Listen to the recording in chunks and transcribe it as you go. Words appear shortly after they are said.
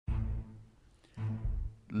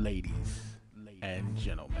Ladies and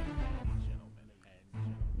gentlemen,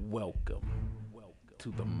 welcome to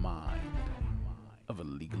the mind of a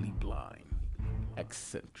legally blind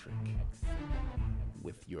eccentric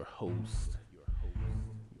with your host,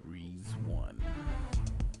 Reese One.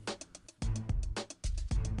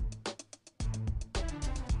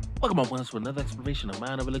 Welcome on once to another exploration of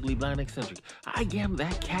Mind of a Legally Blind Eccentric. I am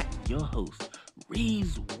that cat, your host,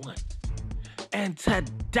 Reese One. And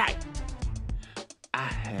today, I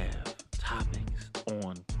have topics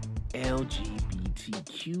on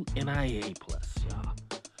LGBTQNIA+, y'all.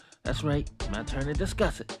 That's right, my turn to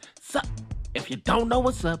discuss it. So, if you don't know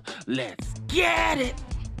what's up, let's get it!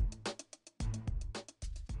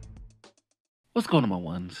 What's going on, my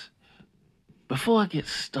ones? Before I get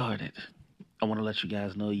started, I want to let you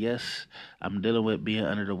guys know, yes, I'm dealing with being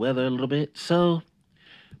under the weather a little bit, so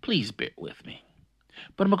please bear with me.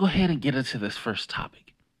 But I'm going to go ahead and get into this first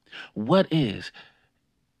topic. What is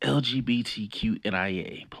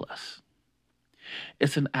LGBTQNIA+?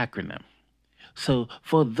 It's an acronym. So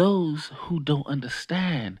for those who don't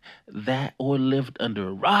understand that or lived under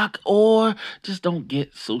a rock or just don't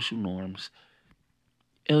get social norms,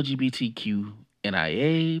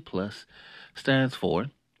 LGBTQNIA+ stands for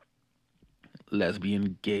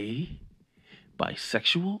lesbian, gay,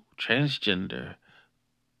 bisexual, transgender,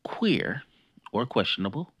 queer or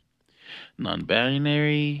questionable,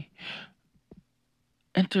 non-binary,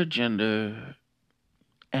 intergender,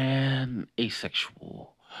 and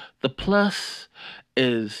asexual. The plus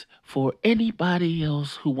is for anybody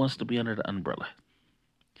else who wants to be under the umbrella.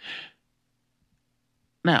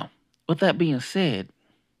 Now, with that being said,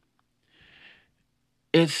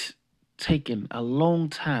 it's taken a long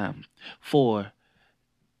time for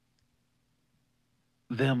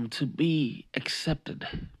them to be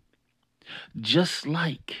accepted. Just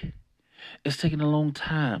like it's taken a long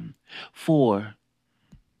time for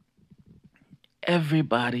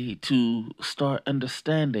everybody to start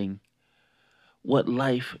understanding what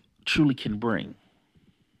life truly can bring.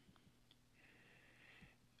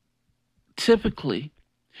 Typically,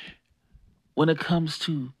 when it comes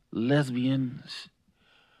to lesbians,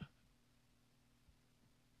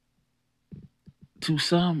 to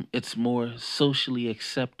some it's more socially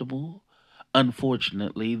acceptable,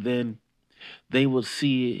 unfortunately, than they would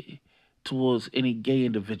see it towards any gay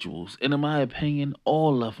individuals. And in my opinion,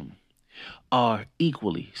 all of them are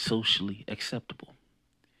equally socially acceptable.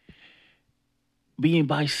 Being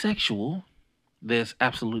bisexual, there's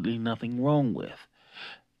absolutely nothing wrong with.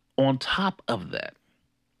 On top of that,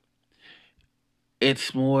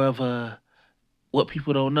 it's more of a what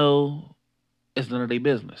people don't know is none of their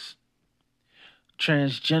business.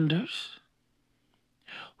 Transgenders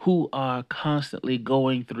who are constantly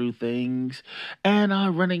going through things and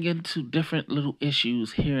are running into different little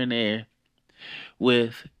issues here and there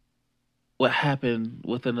with what happened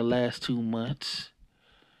within the last 2 months.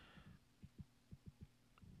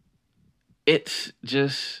 It's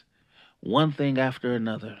just one thing after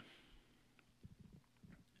another.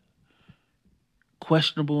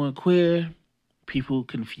 Questionable and queer, people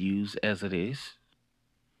confuse as it is.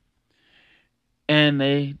 And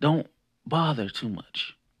they don't bother too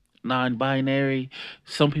much. Non binary,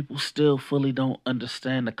 some people still fully don't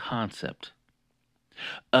understand the concept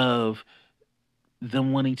of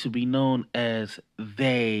them wanting to be known as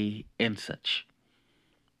they and such.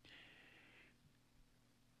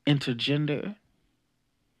 Intergender,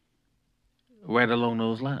 right along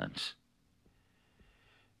those lines.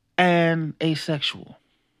 And asexual.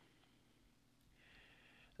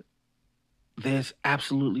 There's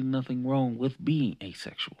absolutely nothing wrong with being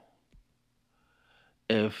asexual.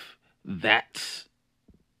 If that's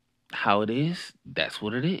how it is, that's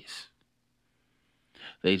what it is.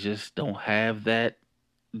 They just don't have that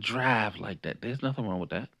drive like that. There's nothing wrong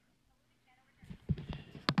with that.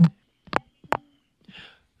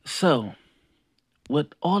 So,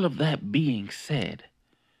 with all of that being said,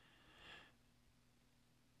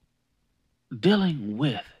 dealing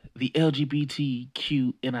with the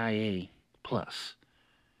LGBTQNIA plus,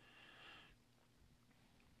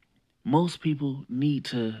 most people need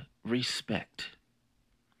to respect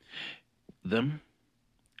them.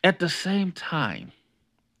 At the same time,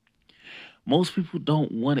 most people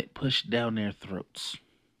don't want it pushed down their throats.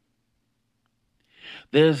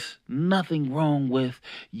 There's nothing wrong with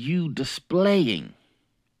you displaying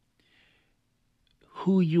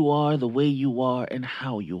who you are, the way you are, and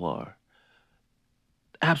how you are.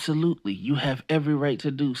 Absolutely, you have every right to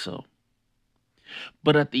do so.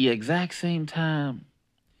 But at the exact same time,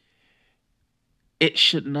 it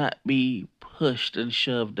should not be pushed and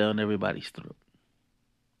shoved down everybody's throat.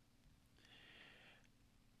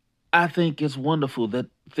 I think it's wonderful that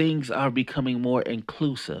things are becoming more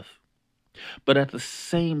inclusive. But at the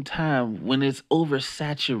same time, when it's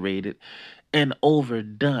oversaturated and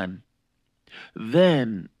overdone,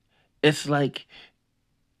 then it's like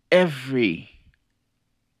everything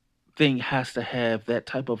has to have that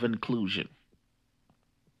type of inclusion.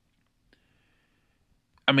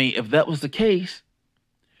 I mean, if that was the case,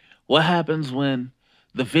 what happens when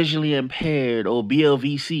the visually impaired or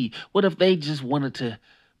BLVC, what if they just wanted to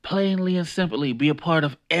plainly and simply be a part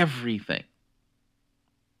of everything?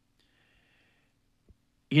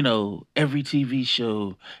 You know, every TV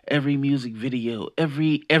show, every music video,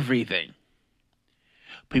 everything.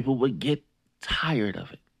 People would get tired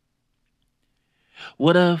of it.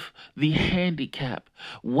 What if the handicap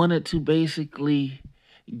wanted to basically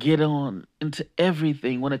get on into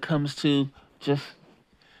everything when it comes to just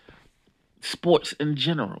sports in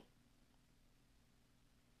general?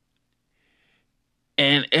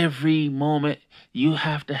 And every moment you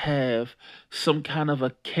have to have some kind of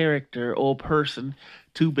a character or person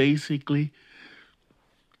to basically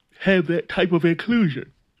have that type of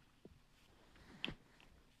inclusion.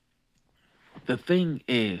 The thing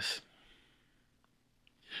is,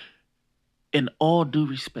 in all due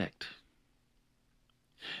respect,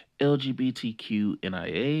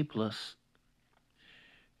 LGBTQNIA plus,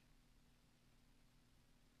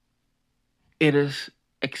 it is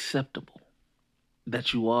acceptable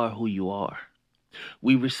that you are who you are.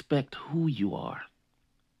 We respect who you are.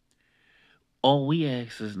 All we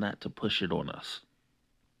ask is not to push it on us.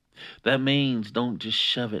 That means don't just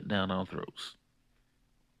shove it down our throats.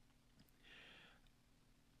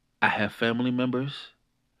 I have family members.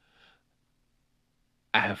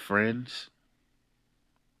 I have friends.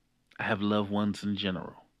 I have loved ones in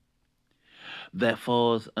general. That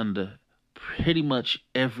falls under pretty much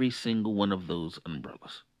every single one of those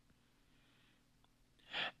umbrellas.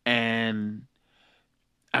 And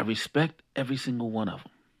I respect every single one of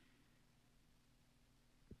them.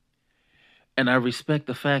 And I respect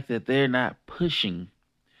the fact that they're not pushing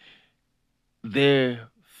their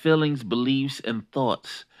feelings, beliefs, and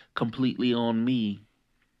thoughts completely on me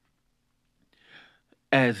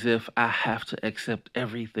as if I have to accept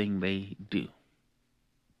everything they do.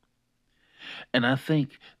 And I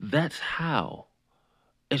think that's how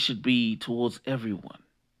it should be towards everyone.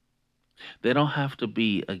 They don't have to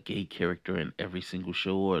be a gay character in every single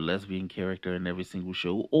show, or a lesbian character in every single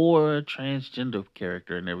show, or a transgender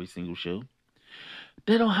character in every single show.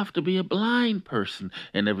 They don't have to be a blind person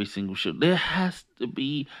in every single show. There has to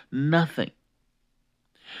be nothing.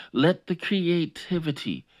 Let the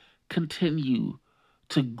creativity continue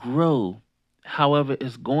to grow however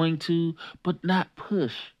it's going to, but not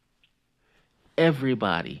push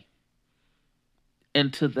everybody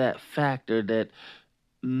into that factor that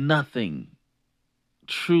nothing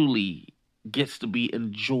truly gets to be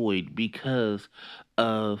enjoyed because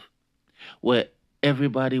of what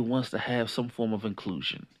everybody wants to have some form of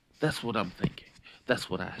inclusion. That's what I'm thinking. That's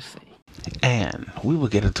what I say. And we will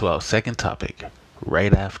get into our second topic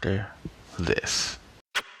right after this.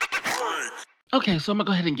 Okay, so I'm going to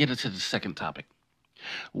go ahead and get into the second topic.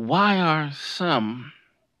 Why are some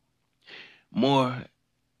more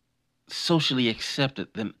socially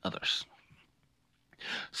accepted than others?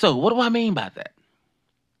 So, what do I mean by that?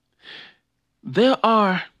 There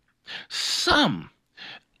are some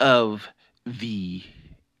of the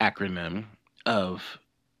acronym of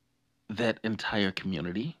that entire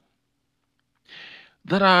community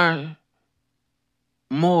that are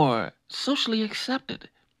more socially accepted,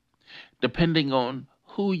 depending on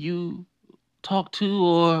who you talk to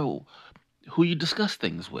or who you discuss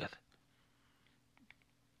things with.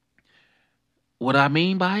 What I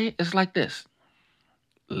mean by it is like this: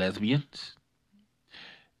 lesbians,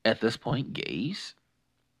 at this point, gays,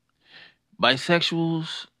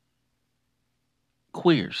 bisexuals,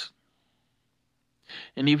 queers,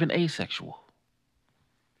 and even asexual.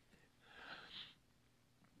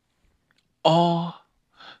 All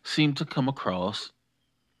seem to come across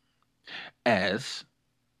as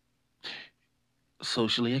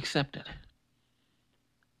socially accepted.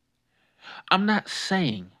 I'm not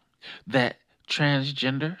saying that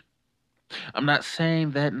transgender, I'm not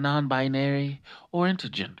saying that non-binary or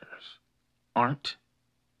intergenders aren't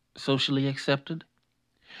socially accepted,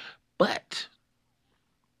 but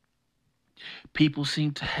people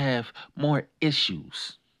seem to have more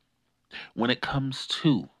issues when it comes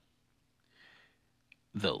to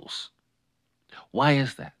those. Why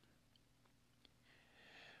is that?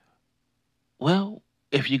 Well,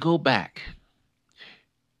 if you go back,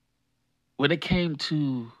 when it came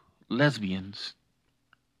to lesbians,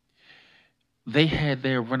 they had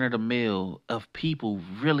their run of the mill of people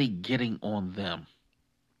really getting on them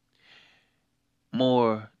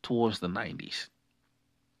more towards the 90s.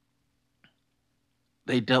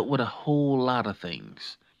 They dealt with a whole lot of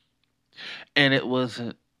things, and it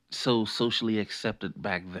wasn't so socially accepted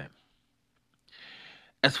back then.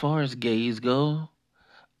 As far as gays go,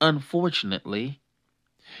 unfortunately,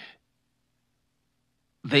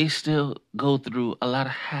 they still go through a lot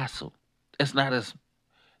of hassle. It's not as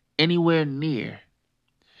anywhere near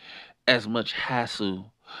as much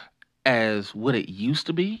hassle as what it used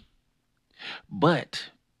to be, but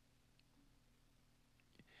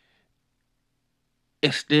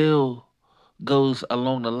it still goes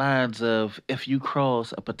along the lines of if you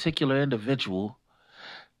cross a particular individual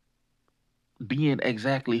being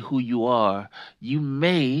exactly who you are, you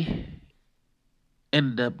may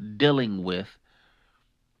end up dealing with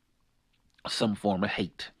some form of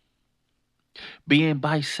hate. Being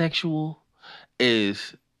bisexual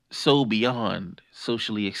is so beyond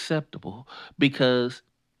socially acceptable because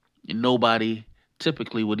nobody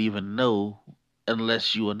typically would even know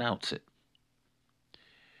unless you announce it.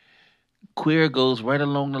 Queer goes right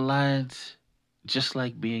along the lines just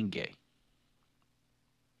like being gay.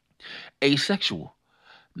 Asexual,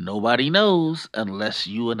 nobody knows unless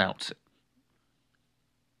you announce it.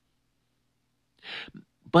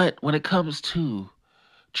 But when it comes to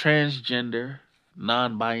transgender,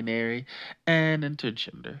 non-binary, and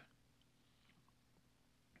intergender,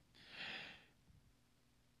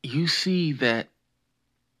 you see that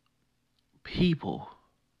people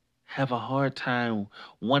have a hard time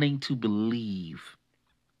wanting to believe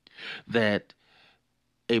that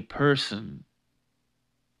a person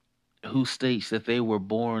who states that they were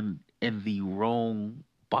born in the wrong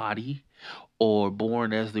body or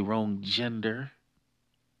born as the wrong gender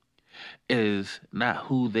is not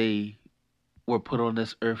who they were put on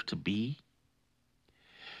this earth to be.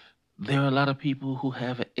 There are a lot of people who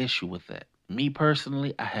have an issue with that. Me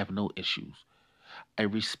personally, I have no issues. I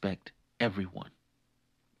respect everyone.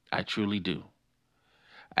 I truly do.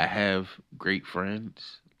 I have great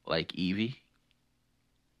friends like Evie.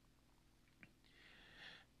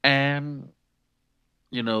 And,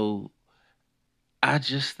 I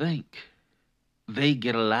just think they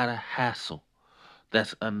get a lot of hassle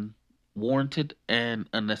that's unwarranted and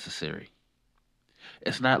unnecessary.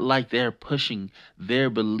 It's not like they're pushing their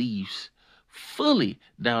beliefs fully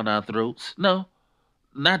down our throats. No,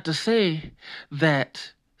 not to say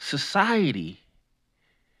that society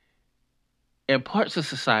and parts of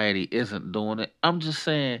society isn't doing it. I'm just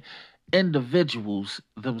saying individuals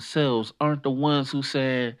themselves aren't the ones who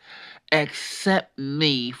say, accept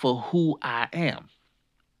me for who I am.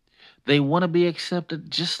 They want to be accepted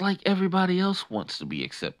just like everybody else wants to be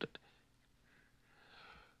accepted.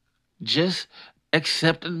 Just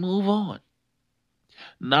accept and move on.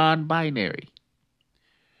 Non-binary.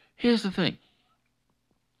 Here's the thing.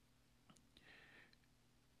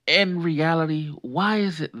 In reality, why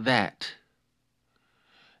is it that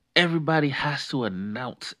everybody has to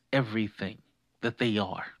announce everything that they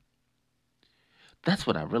are? That's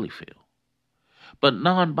what I really feel. But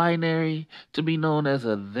non-binary, to be known as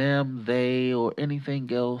a them, they, or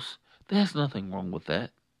anything else, there's nothing wrong with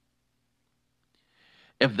that.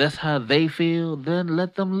 If that's how they feel, then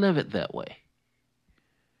let them live it that way.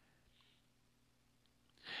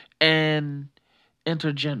 And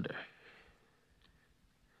intergender.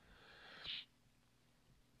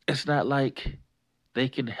 It's not like they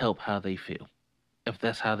can help how they feel. If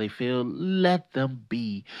that's how they feel, let them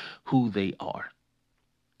be who they are.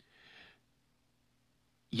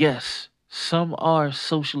 Yes, some are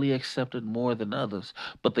socially accepted more than others,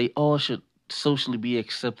 but they all should socially be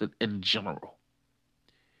accepted in general.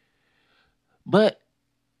 But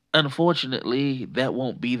unfortunately, that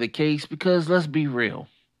won't be the case because let's be real.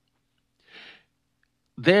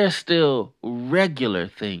 There's still regular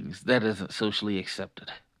things that isn't socially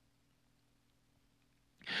accepted.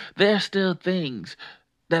 There are still things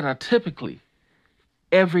that are typically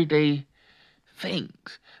everyday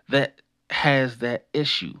things that has that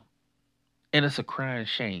issue. And it's a crying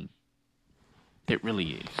shame. It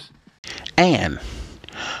really is. And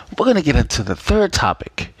we're going to get into the third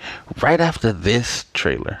topic right after this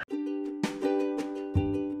trailer.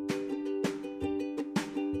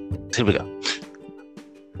 Here we go.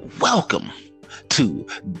 Welcome to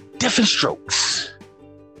Different Strokes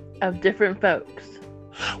of Different Folks,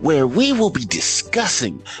 where we will be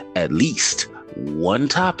discussing at least one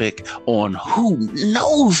topic on who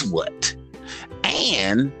knows what.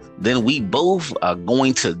 And then we both are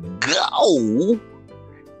going to go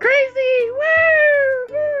crazy.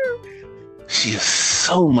 Woo! She is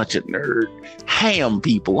so much a nerd. ham,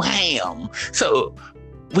 people, ham. So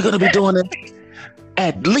we're going to be doing it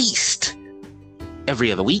at least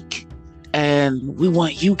every other week. And we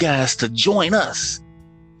want you guys to join us.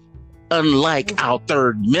 Unlike our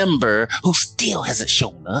third member who still hasn't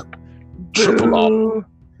shown up. Triple R.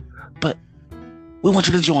 But we want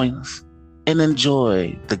you to join us and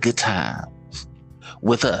enjoy the good times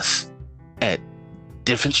with us at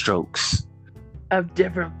Different Strokes of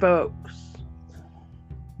Different Folks.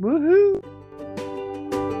 Woohoo!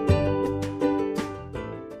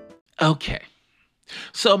 Okay,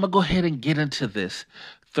 so I'm going to go ahead and get into this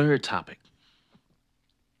third topic.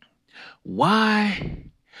 Why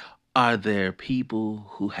are there people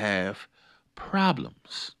who have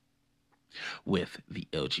problems with the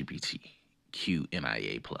LGBTQIA+?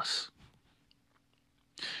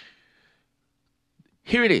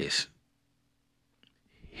 Here it is.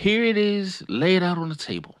 Here it is laid out on the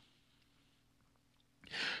table.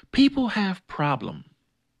 People have problems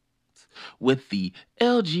with the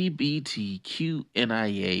LGBTQIA+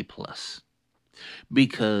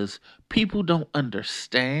 because people don't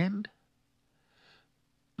understand,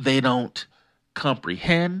 they don't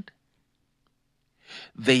comprehend,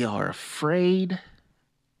 they are afraid,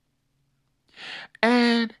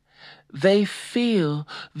 and they feel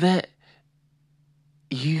that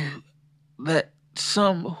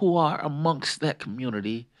some who are amongst that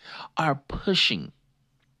community are pushing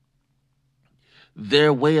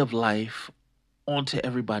their way of life onto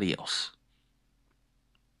everybody else.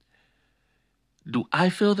 Do I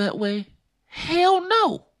feel that way? Hell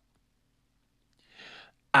no.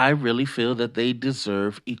 I really feel that they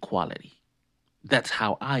deserve equality. That's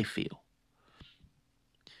how I feel.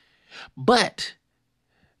 But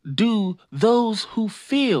do those who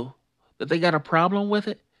feel that they got a problem with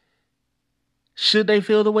it, should they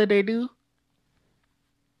feel the way they do?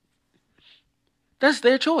 That's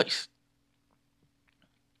their choice.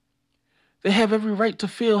 They have every right to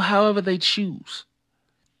feel however they choose.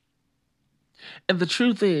 And the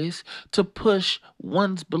truth is, to push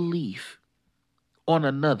one's belief on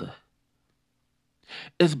another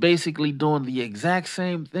is basically doing the exact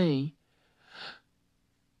same thing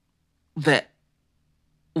that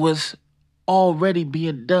was already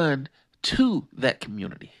being done to that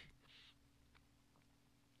community.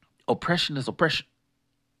 Oppression is oppression.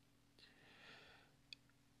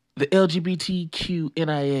 The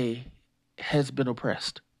LGBTQIA has been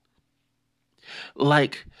oppressed,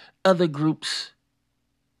 like other groups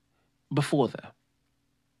before them.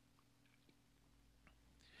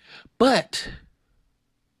 But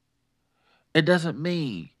it doesn't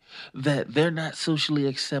mean that they're not socially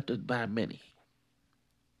accepted by many.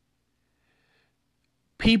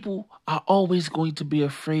 People are always going to be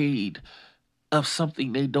afraid of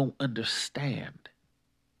something they don't understand.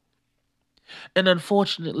 And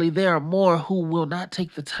unfortunately, there are more who will not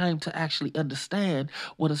take the time to actually understand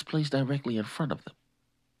what is placed directly in front of them.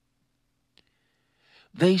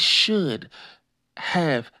 They should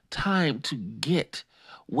have time to get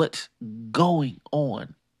what's going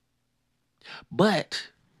on. But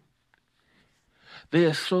they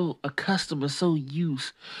are so accustomed and so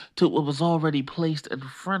used to what was already placed in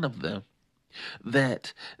front of them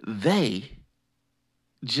that they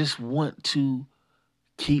just want to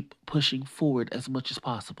keep pushing forward as much as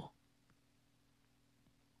possible.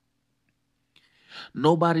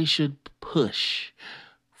 Nobody should push,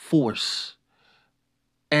 force,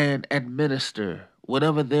 and administer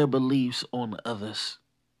whatever their beliefs on others.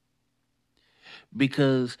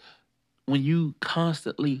 Because when you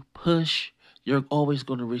constantly push, you're always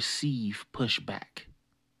going to receive pushback.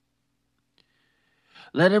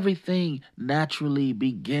 Let everything naturally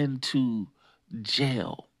begin to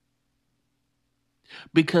gel.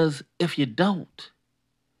 Because if you don't,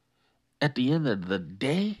 at the end of the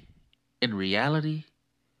day, in reality,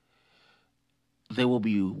 there will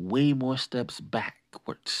be way more steps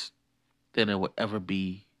backwards than there will ever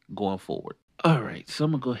be going forward. All right, so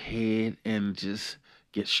I'm going to go ahead and just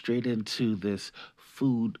get straight into this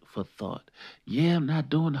food for thought. Yeah, I'm not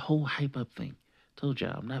doing the whole hype up thing. Told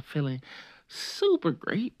y'all, I'm not feeling super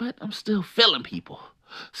great, but I'm still feeling people.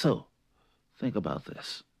 So, think about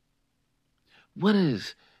this. What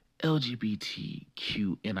is LGBTQIA+?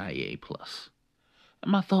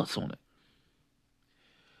 And my thoughts on it.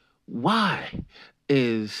 Why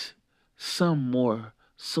is some more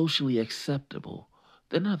socially acceptable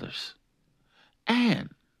than others?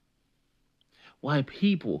 And why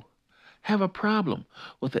people have a problem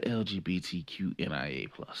with the LGBTQIA+.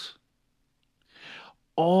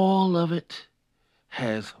 All of it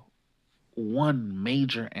has one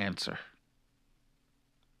major answer.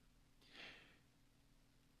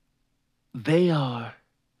 They are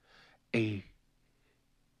a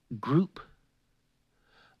group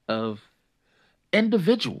of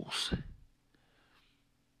individuals.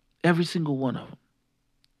 Every single one of them.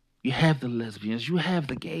 You have the lesbians, you have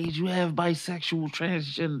the gays, you have bisexual,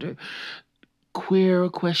 transgender, queer,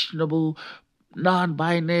 questionable,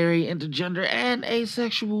 non-binary, intergender, and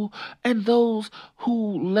asexual, and those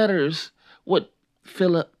who letters would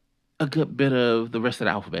fill up a good bit of the rest of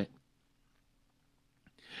the alphabet.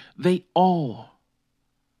 They all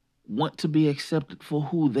want to be accepted for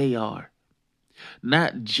who they are,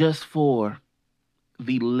 not just for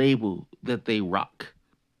the label that they rock.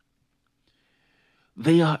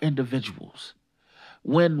 They are individuals.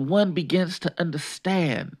 When one begins to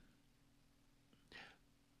understand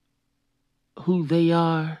who they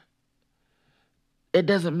are, it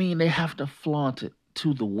doesn't mean they have to flaunt it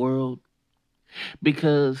to the world,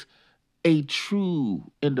 because a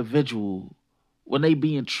true individual, when they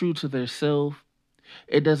being true to themselves,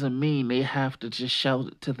 it doesn't mean they have to just shout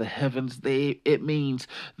it to the heavens. It means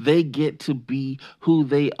they get to be who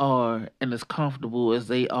they are and as comfortable as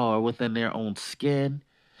they are within their own skin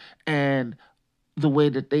and the way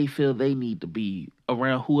that they feel they need to be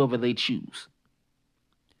around whoever they choose.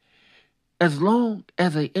 As long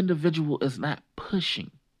as an individual is not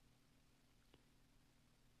pushing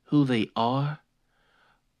who they are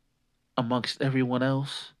amongst everyone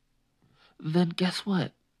else, then guess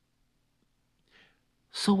what?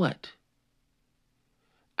 So what?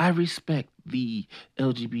 I respect the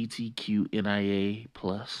LGBTQIA+.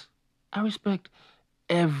 I respect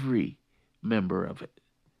every member of it.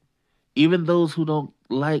 Even those who don't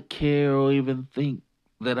like, care, or even think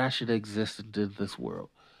that I should exist in this world.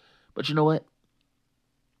 But you know what?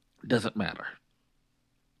 Doesn't matter.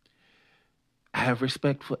 I have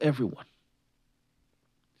respect for everyone.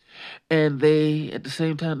 And they, at the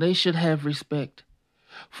same time, they should have respect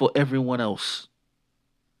for everyone else.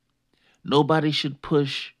 Nobody should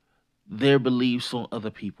push their beliefs on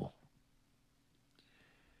other people.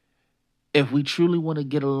 If we truly want to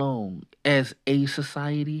get along as a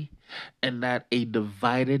society and not a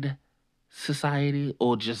divided society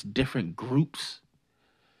or just different groups,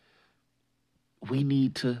 we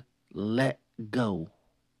need to let go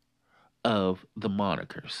of the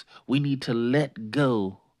monikers. We need to let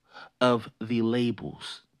go of the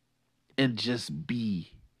labels and just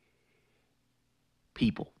be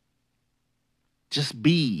people. Just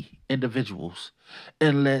be individuals,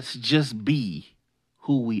 and let's just be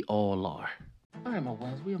who we all are. All right, my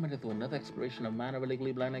ones, we are made through another exploration of Minor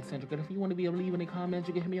Legally Blind Eccentric. And if you want to be able to leave any comments,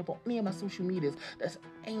 you can hit me up on any of my social medias. That's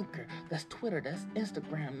Anchor, that's Twitter, that's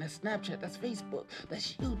Instagram, that's Snapchat, that's Facebook,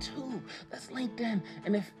 that's YouTube, that's LinkedIn.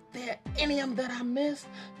 And if there are any of them that I missed,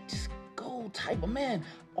 just go type them in.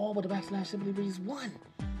 All with the / simply reads one.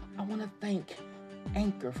 I want to thank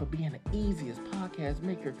Anchor for being the easiest podcast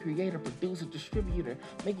maker, creator, producer, distributor,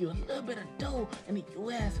 make you a little bit of dough in the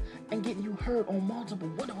US and getting you heard on multiple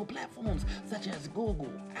wonderful platforms such as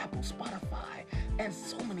Google, Apple, Spotify, and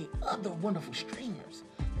so many other wonderful streamers.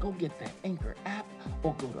 Go get the Anchor app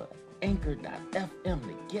or go to anchor.fm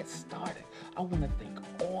to get started. I want to thank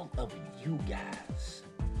all of you guys,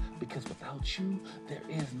 because without you, there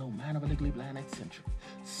is no Minor Legally Blind Eccentric.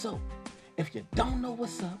 So, if you don't know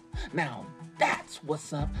what's up, now that's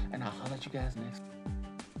what's up, and I'll holler at you guys next.